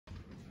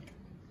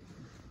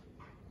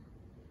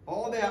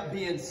all that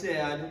being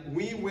said,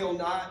 we will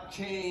not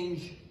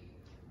change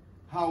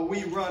how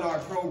we run our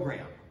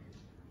program.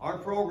 Our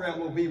program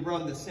will be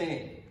run the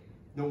same.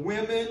 The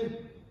women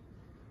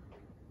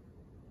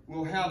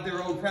will have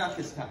their own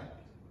practice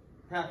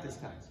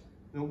times.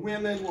 The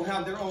women will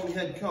have their own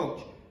head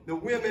coach. The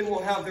women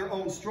will have their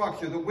own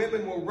structure. The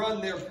women will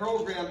run their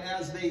program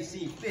as they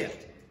see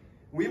fit.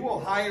 We will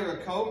hire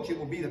a coach. It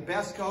will be the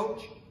best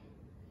coach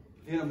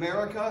in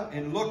America.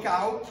 And look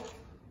out,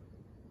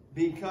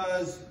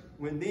 because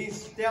when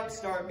these steps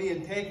start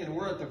being taken,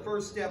 we're at the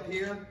first step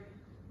here,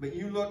 but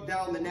you look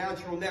down the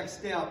natural next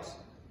steps,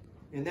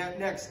 and that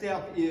next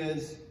step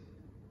is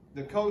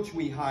the coach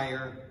we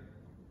hire.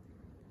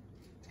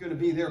 It's going to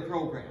be their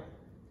program.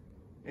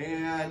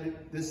 And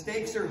the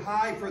stakes are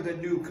high for the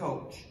new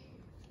coach.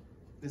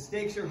 The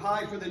stakes are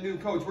high for the new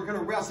coach. We're going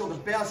to wrestle the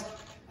best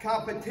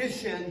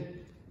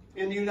competition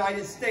in the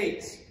United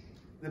States.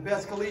 The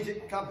best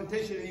collegiate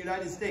competition in the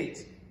United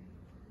States.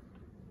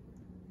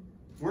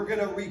 We're going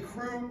to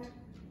recruit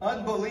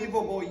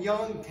unbelievable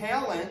young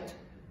talent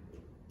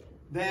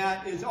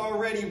that is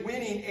already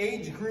winning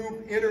age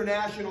group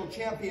international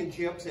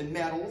championships and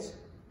medals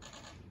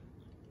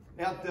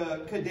at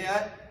the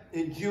cadet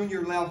and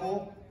junior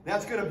level.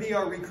 That's going to be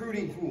our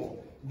recruiting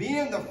pool.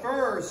 Being the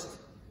first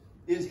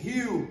is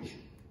huge.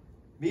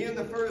 Being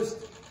the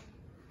first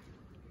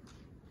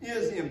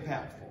is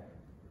impactful.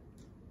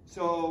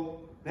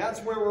 So that's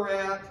where we're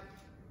at.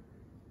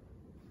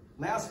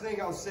 Last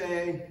thing I'll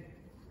say,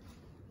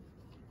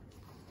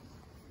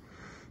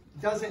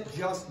 doesn't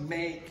just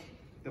make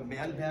the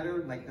men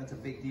better, like that's a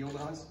big deal to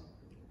us,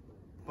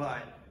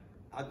 but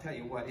I'll tell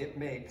you what, it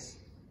makes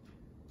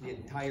the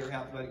entire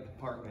athletic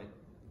department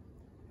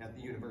at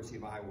the University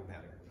of Iowa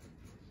better.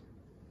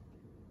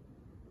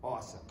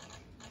 Awesome.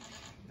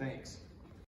 Thanks.